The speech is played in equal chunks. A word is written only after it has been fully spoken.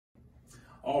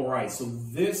All right, so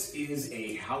this is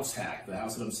a house hack. The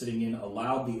house that I'm sitting in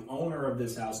allowed the owner of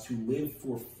this house to live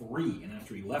for free. And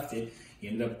after he left it, he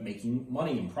ended up making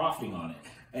money and profiting on it.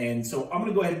 And so I'm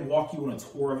gonna go ahead and walk you on a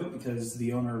tour of it because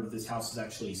the owner of this house is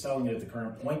actually selling it at the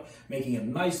current point, making a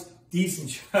nice,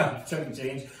 decent chunk of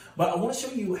change. But I wanna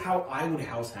show you how I would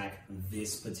house hack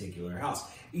this particular house.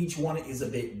 Each one is a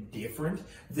bit different.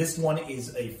 This one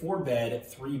is a 4-bed,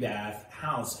 3-bath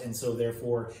house. And so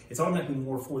therefore it's automatically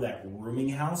more for that rooming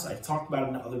house. I've talked about it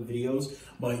in other videos,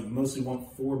 but you mostly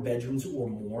want 4 bedrooms or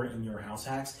more in your house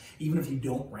hacks, even if you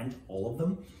don't rent all of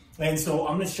them. And so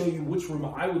I'm gonna show you which room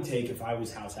I would take if I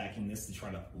was house hacking this to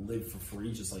try to live for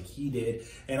free, just like he did.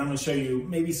 And I'm gonna show you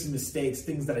maybe some mistakes,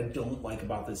 things that I don't like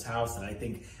about this house that I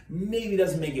think maybe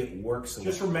doesn't make it work. So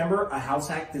just remember, a house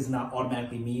hack does not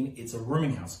automatically mean it's a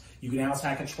rooming house. You can house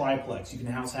hack a triplex. You can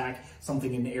house hack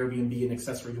something in Airbnb, an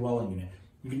accessory dwelling unit.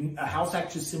 A house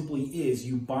hack just simply is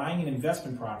you buying an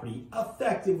investment property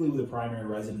effectively with a primary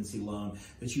residency loan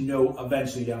that you know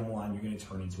eventually down the line you're going to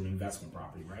turn into an investment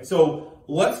property, right? So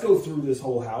let's go through this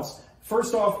whole house.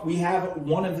 First off, we have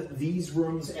one of these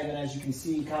rooms, and then as you can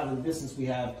see kind of in the distance, we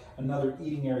have another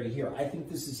eating area here. I think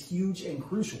this is huge and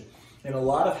crucial. In a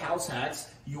lot of house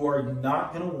hacks, you are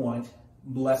not going to want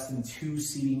less than 2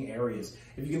 seating areas.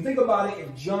 If you can think about it,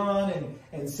 if John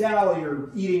and Sally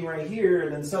are eating right here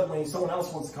and then suddenly someone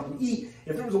else wants to come and eat,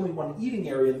 if there was only one eating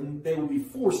area, then they would be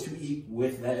forced to eat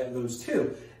with those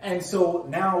 2. And so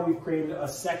now we've created a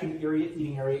second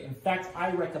eating area. In fact, I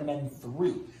recommend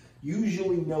 3,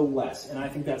 usually no less. And I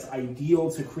think that's ideal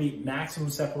to create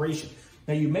maximum separation.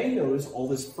 Now you may notice all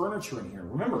this furniture in here.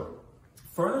 Remember,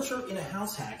 furniture in a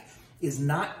house hack is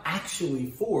not actually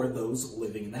for those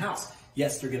living in the house.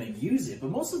 Yes, they're gonna use it, but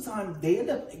most of the time they end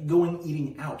up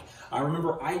eating out. I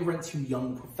remember I rent to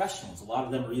young professionals. A lot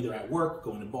of them are either at work,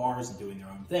 going to bars and doing their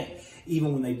own thing.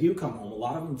 Even when they do come home, a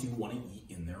lot of them do wanna eat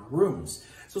in their rooms.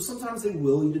 So sometimes they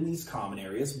will eat in these common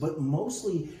areas, but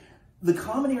mostly the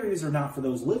common areas are not for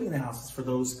those living in the house, it's for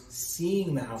those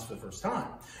seeing the house for the first time.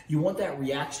 You want that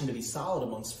reaction to be solid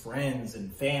amongst friends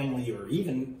and family or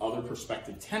even other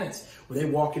prospective tenants where they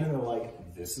walk in and they're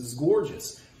like, this is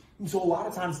gorgeous. And so a lot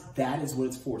of times that is what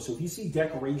it's for. So if you see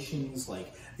decorations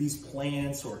like these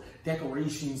plants or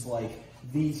decorations like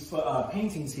these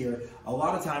paintings here, a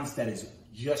lot of times that is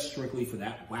just strictly for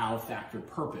that wow factor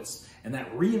purpose. And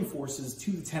that reinforces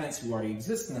to the tenants who already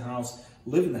exist in the house,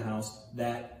 live in the house,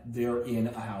 that they're in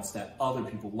a house that other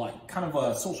people like. Kind of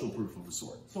a social proof of the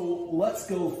sort. So let's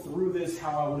go through this,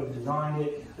 how I would have designed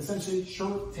it. Essentially,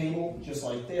 short table, just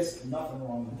like this, nothing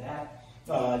wrong with that.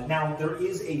 Now, there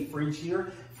is a fridge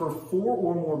here. For 4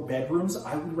 or more bedrooms,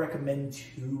 I would recommend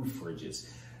 2 fridges.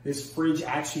 This fridge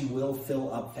actually will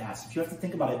fill up fast. If you have to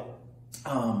think about it,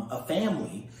 a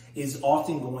family is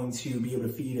often going to be able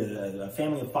to feed a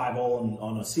family of 5 all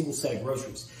on a single set of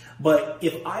groceries. But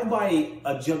if I buy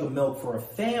a jug of milk for a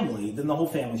family, then the whole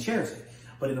family shares it.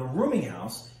 But in a rooming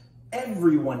house,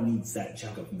 everyone needs that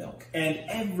jug of milk and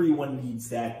everyone needs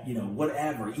that,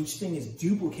 whatever. Each thing is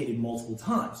duplicated multiple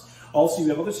times. Also, you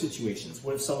have other situations.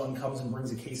 What if someone comes and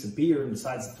brings a case of beer and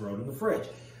decides to throw it in the fridge?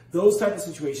 Those type of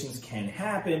situations can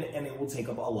happen and it will take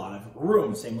up a lot of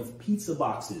room. Same with pizza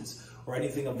boxes or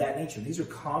anything of that nature. These are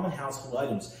common household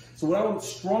items. So what I would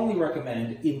strongly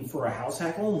recommend for a house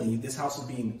hack only, this house is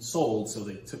being sold, so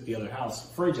they took the other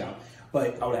house fridge out,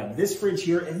 but I would have this fridge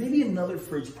here and maybe another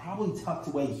fridge probably tucked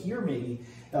away here maybe.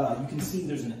 You can see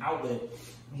there's an outlet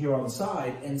here on the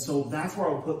side, and so that's where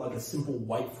I would put like a simple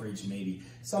white fridge maybe.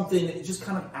 Something just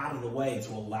kind of out of the way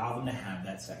to allow them to have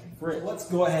that second fridge. Let's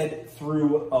go ahead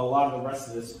through a lot of the rest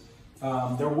of this.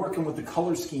 They're working with the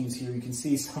color schemes here. You can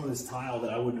see some of this tile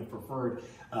that I wouldn't have preferred,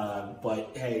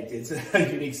 but hey, it's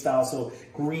a unique style. So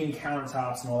green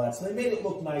countertops and all that. So they made it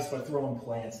look nice by throwing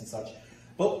plants and such.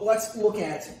 But let's look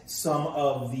at some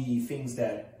of the things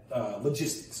that,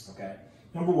 logistics, okay?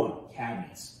 Number 1,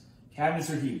 cabinets. Cabinets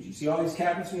are huge. You see all these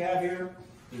cabinets we have here?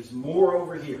 There's more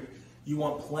over here. You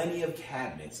want plenty of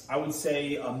cabinets. I would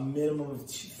say a minimum of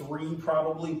 3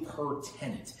 probably per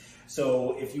tenant.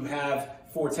 So if you have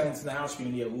 4 tenants in the house, you're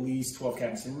gonna need at least 12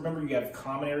 cabinets. And remember, you have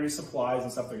common area supplies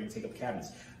and stuff that are gonna take up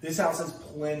cabinets. This house has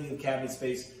plenty of cabinet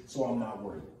space, so I'm not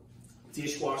worried.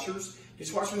 Dishwashers.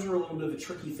 Dishwashers are a little bit of a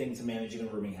tricky thing to manage in a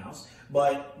rooming house,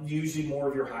 but usually more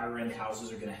of your higher end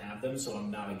houses are gonna have them, so I'm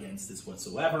not against this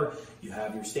whatsoever. You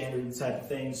have your standard type of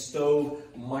things, stove,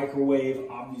 microwave,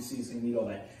 obviously is gonna need all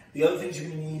that. The other things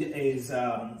you're gonna need is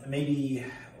maybe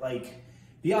like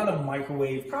Beyond a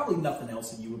microwave, probably nothing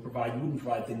else that you would provide. You wouldn't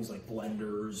provide things like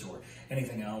blenders or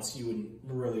anything else. You wouldn't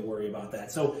really worry about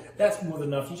that. So that's more than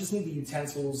enough. You just need the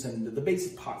utensils and the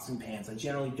basic pots and pans. I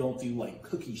generally don't do like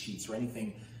cookie sheets or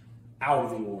anything out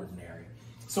of the ordinary.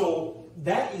 So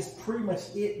that is pretty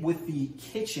much it with the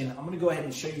kitchen. I'm gonna go ahead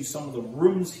and show you some of the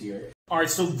rooms here. All right,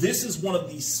 so this is one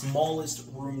of the smallest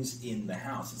rooms in the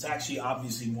house. It's actually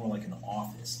obviously more like an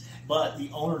office, but the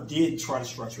owner did try to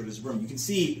structure it as a room. You can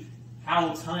see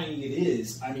how tiny it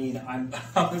is. I mean,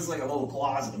 it's like a little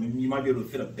closet. I mean, you might be able to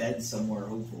fit a bed somewhere,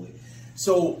 hopefully.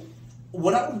 So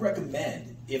what I would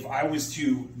recommend if I was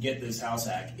to get this house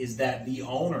hack is that the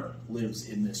owner lives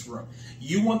in this room.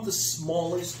 You want the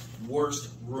smallest, worst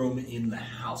room in the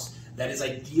house. That is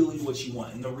ideally what you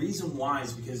want. And the reason why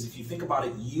is because if you think about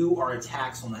it, you are a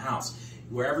tax on the house.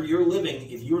 Wherever you're living,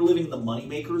 if you're living in the money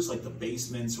makers, like the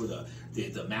basements or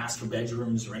the master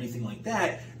bedrooms or anything like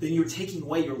that, then you're taking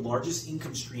away your largest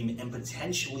income stream and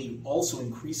potentially also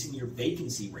increasing your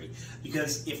vacancy rate.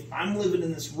 Because if I'm living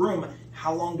in this room,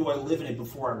 how long do I live in it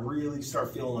before I really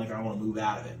start feeling like I want to move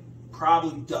out of it?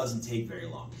 Probably doesn't take very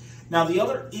long. Now, the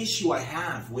other issue I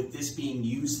have with this being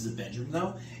used as a bedroom,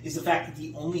 though, is the fact that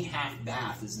the only half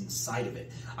bath is inside of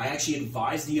it. I actually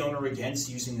advised the owner against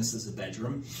using this as a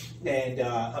bedroom, and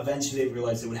eventually they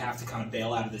realized they would have to kind of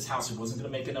bail out of this house. It wasn't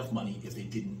going to make enough money if they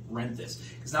didn't rent this.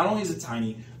 Because not only is it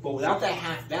tiny, but without that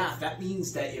half bath, that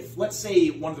means that if, let's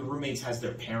say, one of the roommates has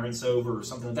their parents over or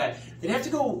something like that, they'd have to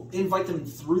go invite them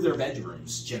through their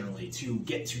bedrooms, generally, to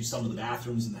get to some of the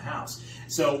bathrooms in the house.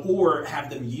 So, or have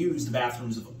them use the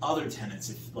bathrooms of other tenants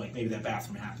if, like, maybe that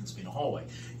bathroom happens to be in a hallway.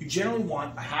 You generally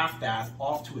want a half bath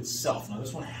off to itself. Now,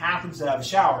 this one happens to have a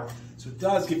shower, so it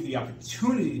does give you the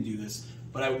opportunity to do this,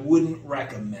 but I wouldn't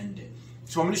recommend it.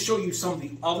 So I'm going to show you some of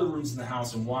the other rooms in the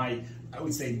house and why I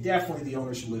would say definitely the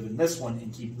owner should live in this one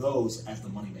and keep those as the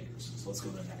money makers. So let's go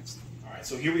to the next. All right,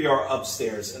 so here we are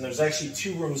upstairs, and there's actually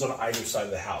 2 rooms on either side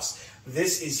of the house.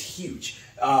 This is huge.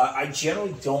 I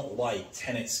generally don't like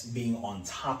tenants being on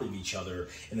top of each other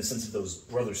in the sense of those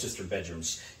brother-sister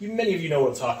bedrooms. Many of you know what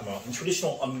I'm talking about. In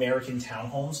traditional American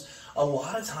townhomes, a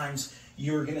lot of times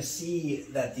you're going to see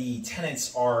that the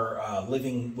tenants are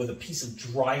living with a piece of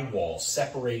drywall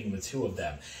separating the 2 of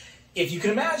them. If you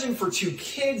can imagine for 2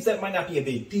 kids, that might not be a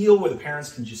big deal where the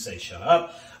parents can just say, shut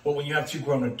up. But when you have 2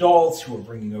 grown adults who are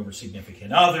bringing over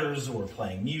significant others or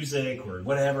playing music or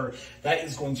whatever, that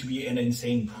is going to be an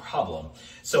insane problem.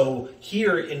 So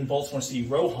here in Baltimore City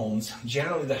row homes,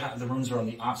 generally the rooms are on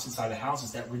the opposite side of the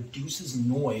houses. That reduces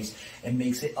noise and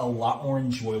makes it a lot more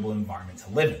enjoyable environment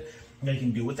to live in. They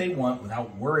can do what they want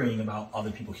without worrying about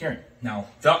other people hearing. Now,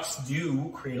 ducts do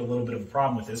create a little bit of a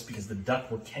problem with this because the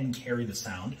ductwork can carry the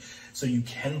sound. So you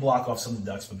can block off some of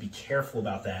the ducts, but be careful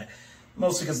about that.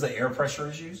 Mostly because of the air pressure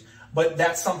issues, but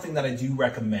that's something that I do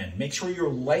recommend. Make sure your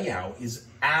layout is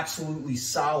absolutely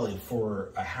solid for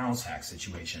a house hack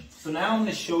situation. So now I'm going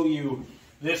to show you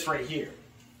this right here.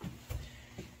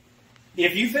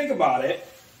 If you think about it,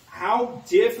 how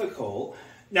difficult,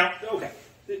 now, okay,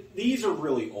 these are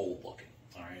really old looking,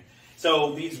 all right?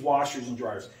 So these washers and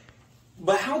dryers,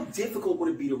 but how difficult would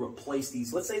it be to replace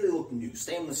these? Let's say they look new,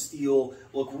 stainless steel,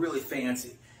 look really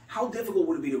fancy. How difficult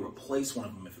would it be to replace one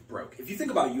of them if it broke? If you think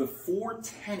about it, you have 4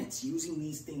 tenants using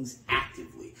these things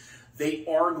actively. They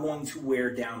are going to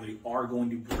wear down. They are going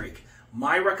to break.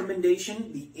 My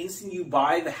recommendation, the instant you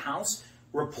buy the house,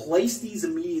 replace these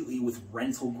immediately with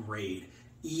rental grade,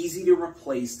 easy to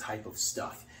replace type of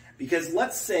stuff. Because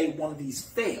let's say one of these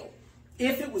fail.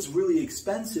 If it was really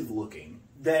expensive looking,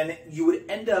 then you would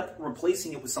end up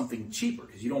replacing it with something cheaper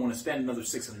because you don't want to spend another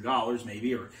 $600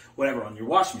 maybe or whatever on your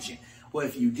washing machine. Well,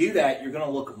 if you do that, you're going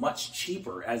to look much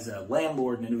cheaper as a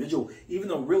landlord and individual, even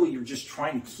though really you're just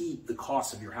trying to keep the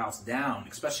cost of your house down,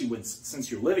 especially since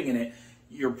you're living in it,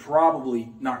 you're probably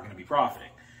not going to be profiting.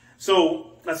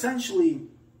 So essentially,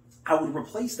 I would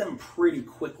replace them pretty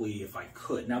quickly if I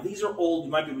could. Now, these are old.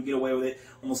 You might be able to get away with it.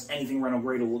 Almost anything rental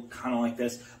grade will look kind of like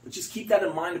this. But just keep that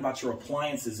in mind about your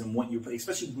appliances and what you're,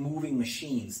 especially moving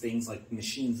machines, things like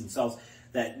machines themselves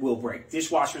that will break.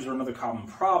 Dishwashers are another common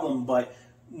problem, but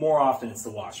more often it's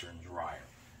the washer and dryer.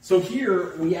 So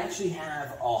here we actually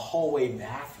have a hallway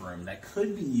bathroom that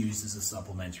could be used as a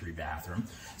supplementary bathroom.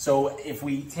 So if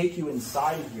we take you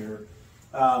inside here,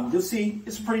 you'll see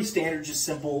it's a pretty standard, just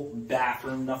simple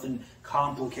bathroom, nothing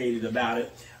complicated about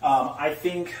it. I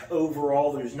think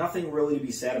overall there's nothing really to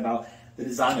be said about the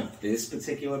design of this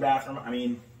particular bathroom. I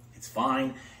mean, it's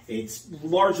fine. It's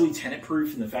largely tenant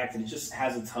proof in the fact that it just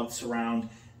has a tub surround.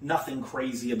 Nothing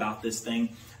crazy about this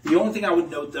thing. The only thing I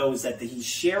would note though is that he's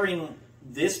sharing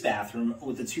this bathroom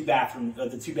with the two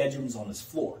bedrooms on this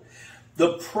floor.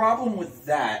 The problem with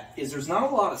that is there's not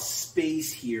a lot of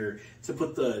space here to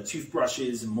put the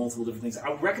toothbrushes and multiple different things. I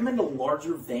would recommend a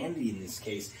larger vanity in this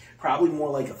case, probably more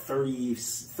like a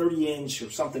 30 inch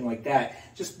or something like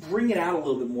that. Just bring it out a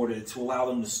little bit more to allow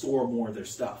them to store more of their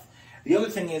stuff. The other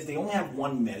thing is they only have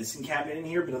one medicine cabinet in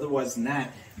here, but otherwise than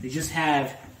that, they just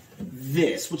have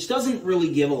this, which doesn't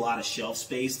really give a lot of shelf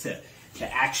space to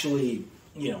actually,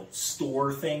 you know,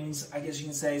 store things, I guess you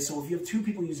can say. So if you have two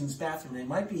people using this bathroom, they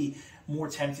might be more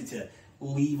tempted to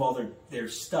leave all their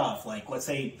stuff. Like, let's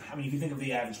say, I mean, if you think of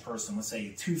the average person, let's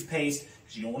say toothpaste,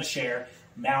 because you don't want to share,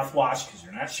 mouthwash, because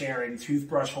you're not sharing,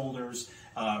 toothbrush holders,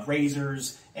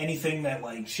 razors, anything that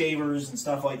like shavers and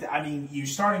stuff like that. I mean, you're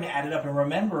starting to add it up. And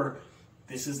remember,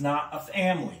 this is not a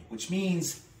family, which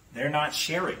means they're not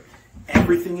sharing.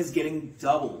 Everything is getting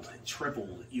doubled,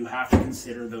 tripled. You have to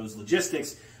consider those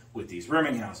logistics with these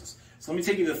rooming houses. So let me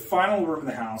take you to the final room of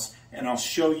the house, and I'll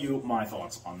show you my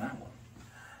thoughts on that one.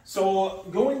 So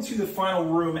going to the final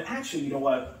room, actually, you know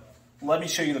what? Let me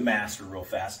show you the master real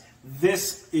fast.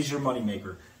 This is your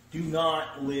moneymaker. Do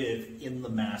not live in the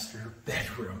master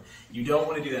bedroom. You don't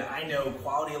want to do that. I know,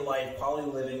 quality of life, quality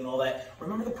of living, and all that.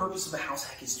 Remember, the purpose of a house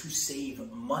hack is to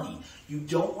save money. You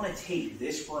don't want to take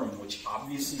this room, which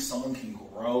obviously someone can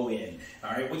grow in,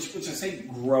 all right? Which I say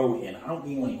grow in. I don't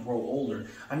mean like grow older.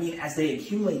 I mean, as they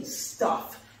accumulate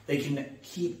stuff, they can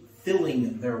keep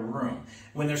filling their room.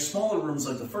 When they're smaller rooms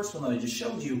like the first one that I just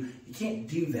showed you, you can't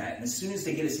do that. And as soon as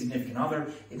they get a significant other,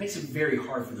 it makes it very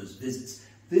hard for those visits.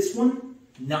 This one,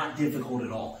 not difficult at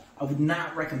all. I would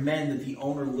not recommend that the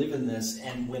owner live in this,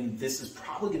 and when this is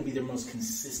probably going to be their most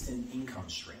consistent income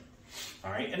stream.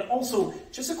 All right, and also,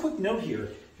 just a quick note here.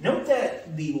 Note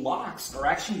that the locks are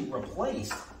actually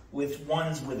replaced with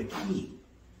ones with a key.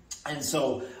 And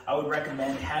so I would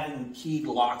recommend having keyed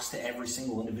locks to every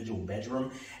single individual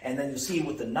bedroom. And then you'll see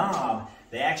with the knob,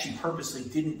 they actually purposely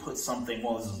didn't put something,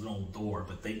 well, this is an old door,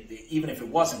 but they even if it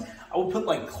wasn't, I would put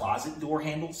like closet door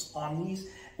handles on these,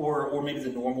 or maybe the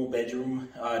normal bedroom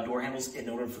door handles in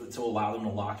order to allow them to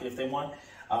lock it if they want.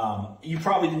 You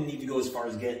probably didn't need to go as far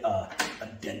as get a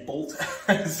deadbolt.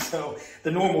 So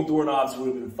the normal doorknobs would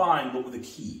have been fine, but with a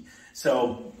key.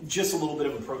 So just a little bit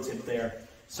of a pro tip there.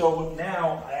 So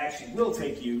now I actually will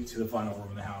take you to the final room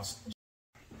of the house.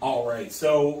 All right,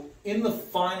 so in the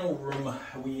final room,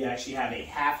 we actually have a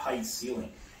half-height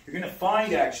ceiling. You're gonna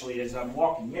find actually, as I'm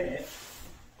walking in it,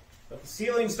 that the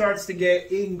ceiling starts to get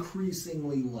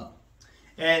increasingly low.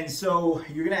 And so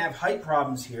you're gonna have height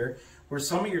problems here, where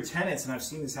some of your tenants, and I've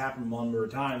seen this happen a number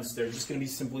of times, they're just gonna be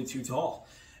simply too tall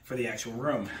for the actual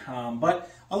room.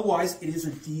 But otherwise, it is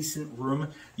a decent room.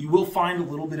 You will find a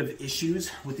little bit of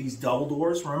issues with these double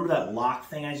doors. Remember that lock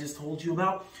thing I just told you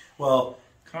about? Well,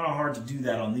 kind of hard to do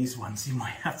that on these ones. You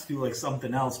might have to do like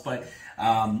something else, but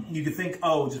you could think,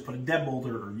 oh, just put a deadbolt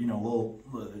or, you know,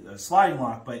 a sliding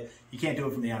lock, but you can't do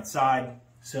it from the outside,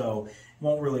 so it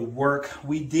won't really work.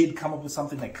 We did come up with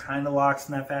something that kind of locks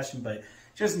in that fashion, but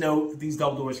just note these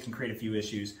double doors can create a few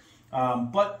issues.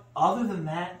 But other than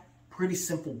that, pretty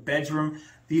simple bedroom.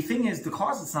 The thing is, the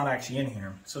closet's not actually in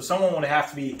here, so someone would have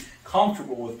to be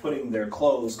comfortable with putting their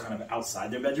clothes kind of outside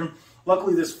their bedroom.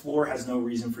 Luckily, this floor has no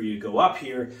reason for you to go up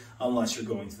here unless you're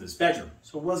going to this bedroom,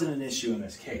 so it wasn't an issue in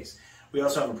this case. We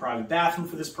also have a private bathroom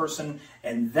for this person,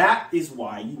 and that is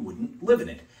why you wouldn't live in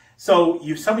it. So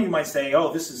some of you might say,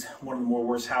 oh, this is one of the more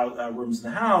worst rooms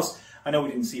in the house. I know we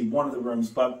didn't see one of the rooms,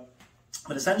 but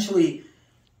essentially,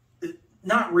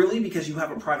 not really, because you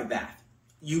have a private bath.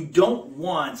 You don't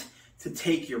want to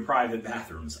take your private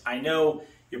bathrooms. I know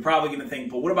you're probably going to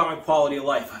think, but what about my quality of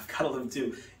life? I've got to live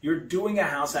too. You're doing a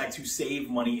house hack to save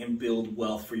money and build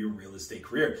wealth for your real estate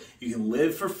career. You can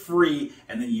live for free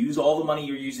and then use all the money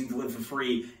you're using to live for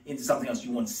free into something else.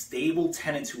 You want stable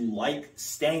tenants who like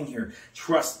staying here.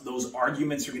 Trust, those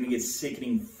arguments are going to get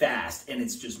sickening fast, and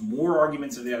it's just more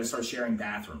arguments if they got to start sharing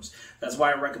bathrooms. That's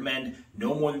why I recommend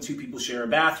no more than 2 people share a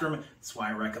bathroom. That's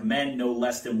why I recommend no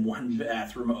less than 1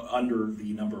 bathroom under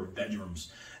the number of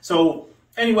bedrooms. So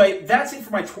anyway, that's it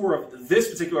for my tour of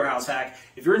this particular house hack.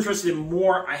 If you're interested in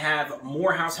more, I have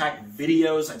more house hack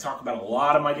videos. I talk about a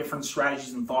lot of my different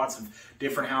strategies and thoughts of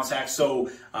different house hacks.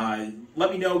 So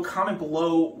let me know, comment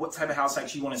below what type of house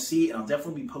hacks you want to see, and I'll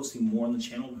definitely be posting more on the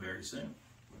channel very soon.